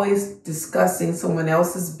who's always discussing someone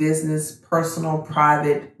else's business, personal,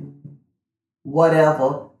 private,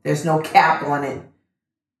 whatever, there's no cap on it,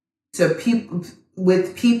 to people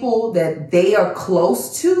with people that they are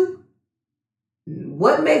close to,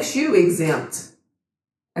 what makes you exempt?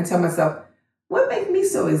 I tell myself, what makes me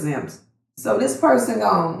so exempt? So this person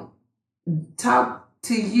gonna talk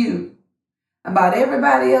to you about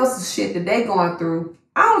everybody else's shit that they going through.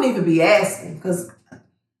 I don't even be asking, because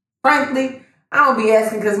frankly, I don't be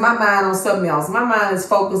asking because my mind on something else. My mind is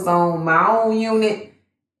focused on my own unit,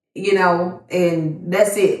 and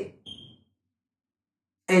that's it.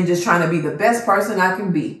 And just trying to be the best person I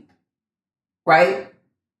can be, right?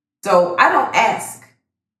 So I don't ask,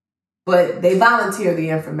 but they volunteer the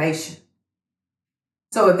information.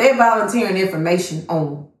 So if they're volunteering information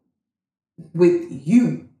with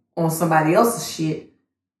you on somebody else's shit,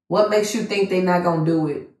 what makes you think they're not going to do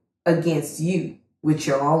it against you with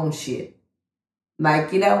your own shit? 1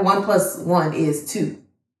 + 1 is 2.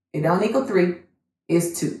 It don't equal 3,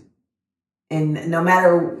 it's 2. And no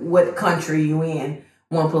matter what country you in,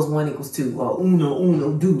 1 + 1 = 2, or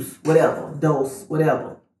uno, deuce, whatever, dos,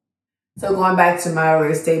 whatever. So going back to my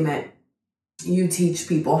earlier statement, you teach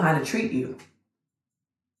people how to treat you.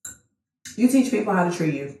 You teach people how to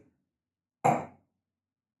treat you.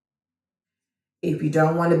 If you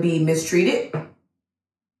don't want to be mistreated,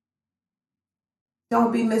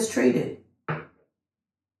 don't be mistreated.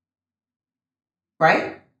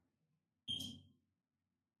 Right?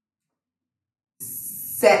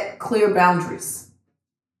 Set clear boundaries.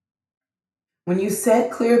 When you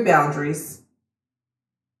set clear boundaries,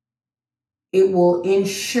 it will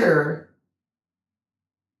ensure.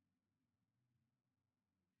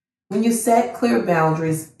 When you set clear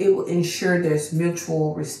boundaries, it will ensure there's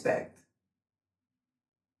mutual respect.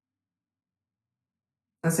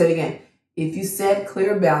 I'll say it again. If you set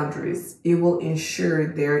clear boundaries, it will ensure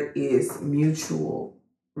there is mutual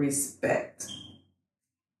respect.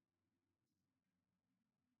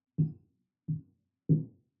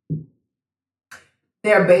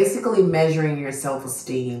 They're basically measuring your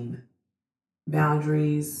self-esteem.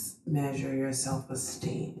 Boundaries measure your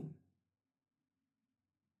self-esteem.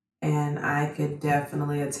 And I could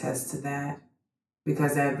definitely attest to that,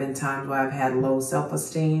 because there have been times where I've had low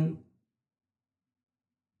self-esteem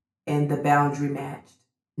and the boundary matched.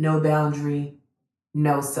 No boundary,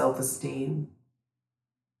 no self-esteem.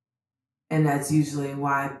 And that's usually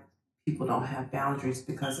why people don't have boundaries,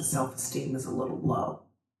 because the self-esteem is a little low,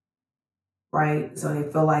 right? So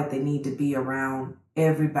they feel like they need to be around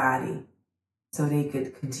everybody so they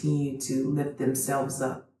could continue to lift themselves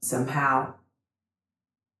up somehow.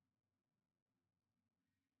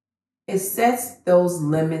 It sets those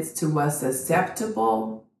limits to what's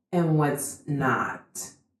acceptable and what's not,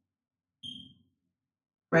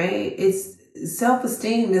 right? It's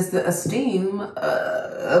self-esteem is the esteem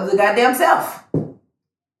of the goddamn self.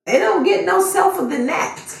 They don't get no selfer than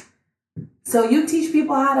that. So you teach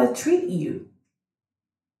people how to treat you.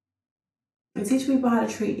 You teach people how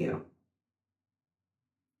to treat you.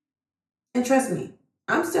 And trust me,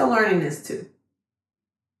 I'm still learning this too.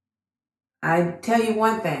 I tell you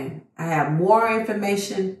one thing, I have more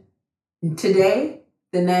information today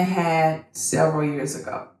than I had several years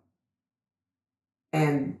ago.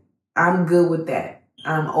 And I'm good with that.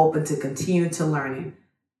 I'm open to continue to learning.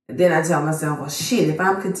 And then I tell myself, well, shit, if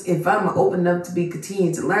I'm open enough to be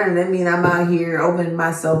continuing to learn, that means I'm out here opening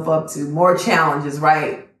myself up to more challenges,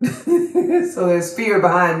 right? So there's fear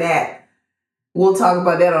behind that. We'll talk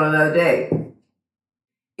about that on another day.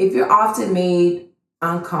 If you're often made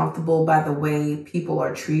uncomfortable by the way people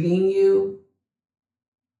are treating you,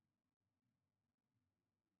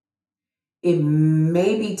 it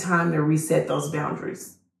may be time to reset those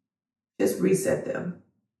boundaries. Just reset them.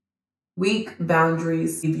 Weak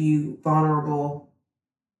boundaries leave you vulnerable,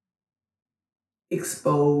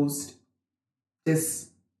 exposed, just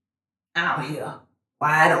out here,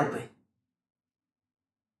 wide open.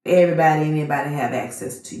 Everybody and anybody have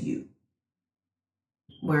access to you,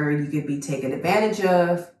 where you could be taken advantage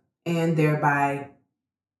of and thereby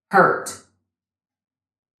hurt.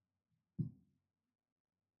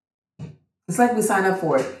 It's like we sign up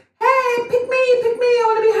for it. Hey, pick me, I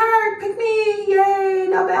want to be hurt, pick me, yay,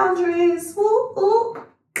 no boundaries, ooh, ooh,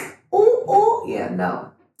 ooh, ooh, yeah,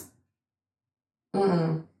 no.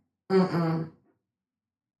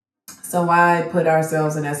 So why put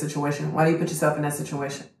ourselves in that situation? Why do you put yourself in that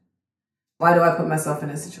situation? Why do I put myself in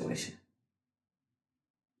that situation?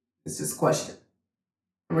 It's just a question,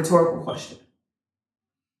 a rhetorical question.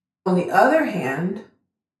 On the other hand,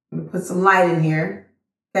 I'm going to put some light in here,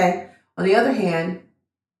 okay? On the other hand,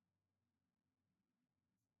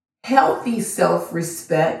 healthy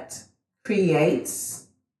self-respect creates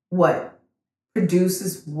what?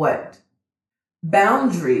 Produces what?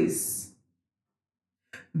 Boundaries.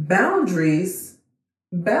 Boundaries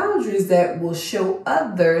that will show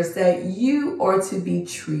others that you are to be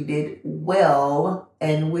treated well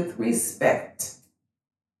and with respect.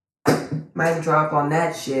 Might drop on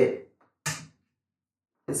that shit.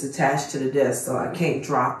 It's attached to the desk, so I can't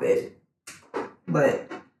drop it. But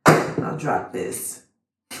I'll drop this.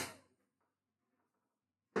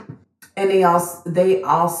 And they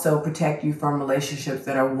also protect you from relationships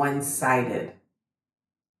that are one-sided.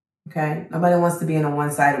 Okay? Nobody wants to be in a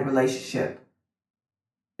one-sided relationship.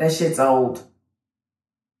 That shit's old.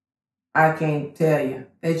 I can't tell you.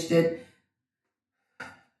 That shit's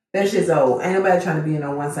old. Ain't nobody trying to be in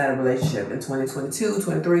a one-sided relationship in 2022,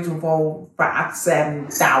 23, 24, 5,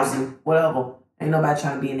 7,000, whatever. Ain't nobody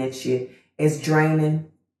trying to be in that shit. It's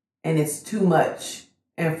draining and it's too much.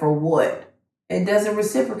 And for what? It doesn't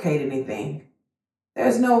reciprocate anything.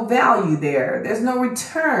 There's no value there. There's no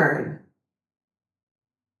return.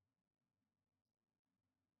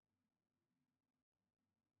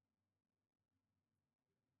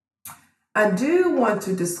 I do want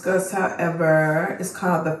to discuss, however, it's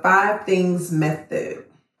called the 5 things method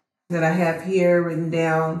that I have here written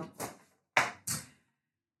down.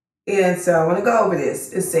 And so I want to go over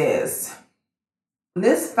this. It says,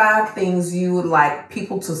 list 5 things you would like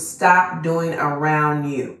people to stop doing around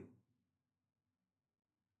you.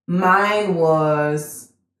 Mine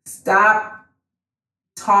was stop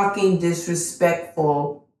talking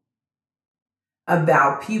disrespectful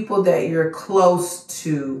about people that you're close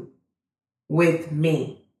to with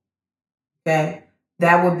me. Okay?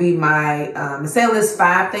 That would be my, say list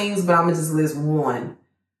 5 things, but I'm going to just list 1.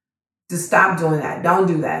 Just stop doing that. Don't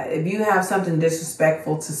do that. If you have something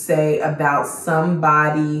disrespectful to say about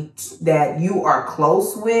somebody that you are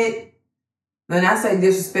close with, when I say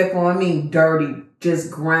disrespectful, I mean dirty,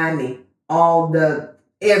 just grimy,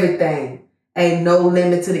 everything. Ain't no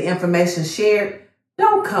limit to the information shared.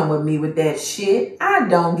 Don't come with me with that shit. I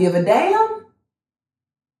don't give a damn.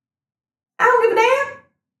 I don't give a damn.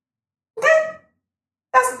 Okay?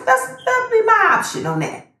 That'll be my option on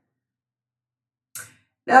that.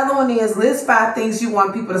 The other one is list 5 things you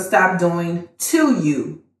want people to stop doing to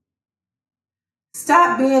you.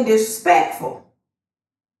 Stop being disrespectful.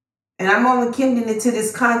 And I'm only kindling it to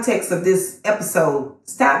this context of this episode.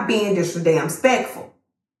 Stop being disrespectful.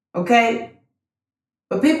 Okay?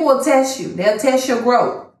 But people will test you. They'll test your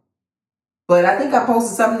growth. But I think I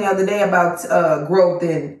posted something the other day about growth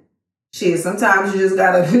and shit. Sometimes you just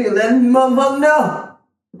gotta let motherfucker know.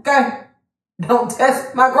 Okay? Don't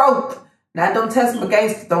test my growth. Now, don't test my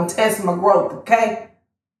gangster. Don't test my growth, okay?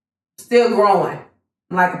 Still growing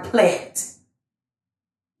like a plant.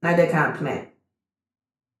 Not that kind of plant.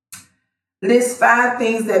 List 5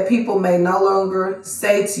 things that people may no longer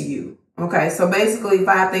say to you. Okay, so basically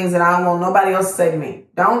 5 things that I don't want nobody else to say to me.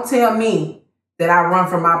 Don't tell me that I run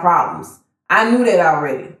from my problems. I knew that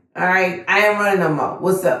already. All right, I ain't running no more.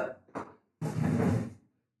 What's up?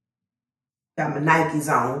 Got my Nikes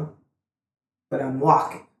on, but I'm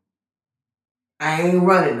walking. I ain't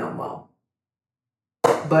running no more.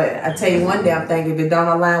 But I tell you one damn thing, if it don't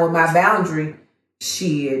align with my boundary,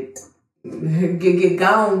 shit, get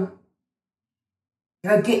gone.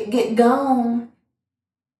 Get gone.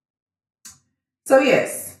 So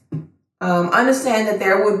yes, understand that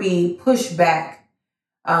there will be pushback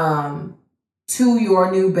to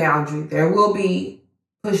your new boundary. There will be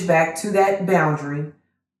pushback to that boundary,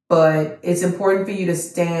 but it's important for you to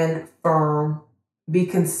stand firm, be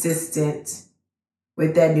consistent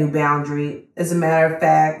with that new boundary. As a matter of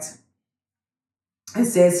fact, it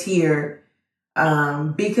says here,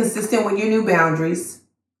 be consistent with your new boundaries.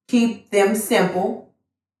 Keep them simple.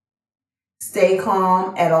 Stay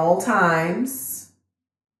calm at all times.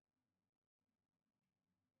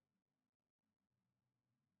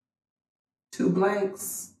 Two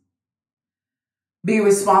blanks. Be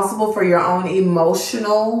responsible for your own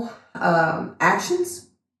emotional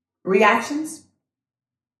reactions.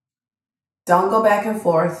 Don't go back and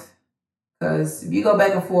forth, because if you go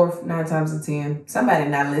back and forth 9 times in 10, somebody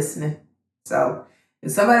not listening. So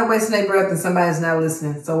if somebody wasting their breath and somebody's not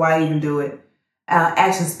listening, so why even do it?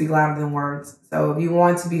 Actions speak louder than words. So if you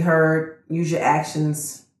want to be heard, use your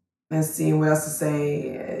actions. Let's see what else to say.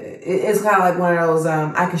 It's kind of like one of those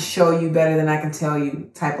I can show you better than I can tell you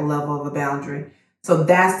type of level of a boundary. So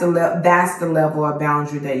that's the level of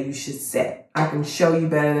boundary that you should set. I can show you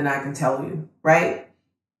better than I can tell you, right?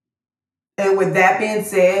 And with that being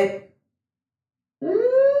said,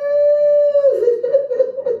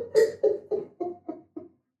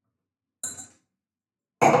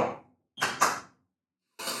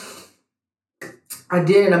 I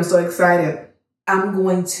did it. I'm so excited. I'm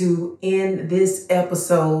going to end this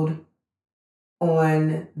episode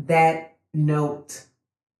on that note.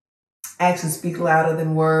 Actions speak louder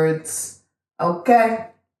than words. Okay?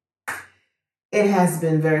 It has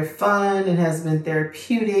been very fun. It has been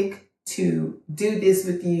therapeutic to do this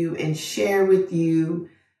with you and share with you.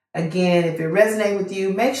 Again, if it resonates with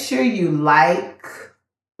you, make sure you like,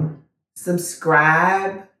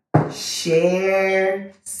 subscribe,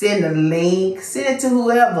 share, send a link, send it to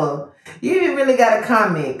whoever. You even really got to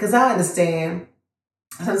comment, because I understand.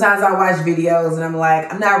 Sometimes I watch videos and I'm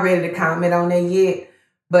like, I'm not ready to comment on it yet,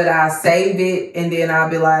 but I'll save it and then I'll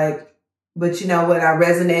be like, but you know what, I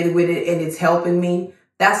resonated with it and it's helping me.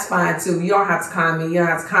 That's fine too. You don't have to comment. You don't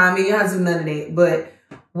have to comment. You don't have to do none of that. But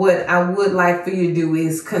what I would like for you to do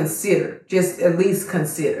is consider, just at least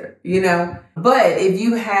consider, you know. But if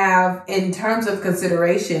you have, in terms of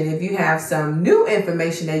consideration, if you have some new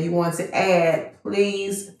information that you want to add,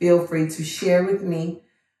 please feel free to share with me,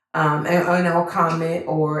 and comment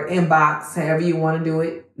or inbox, however you want to do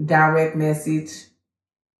it, direct message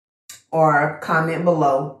or comment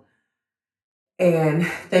below. And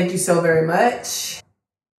thank you so very much.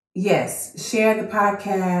 Yes, share the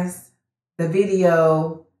podcast, the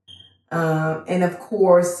video, and of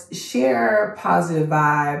course, share positive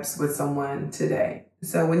vibes with someone today.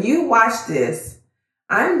 So when you watch this,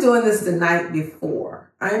 I'm doing this the night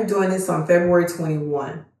before. I'm doing this on February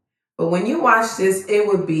 21. But when you watch this, it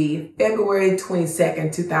would be February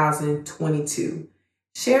 22nd, 2022.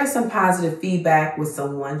 Share some positive feedback with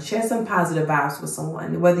someone. Share some positive vibes with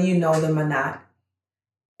someone, whether you know them or not.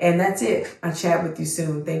 And that's it. I'll chat with you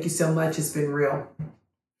soon. Thank you so much. It's been real.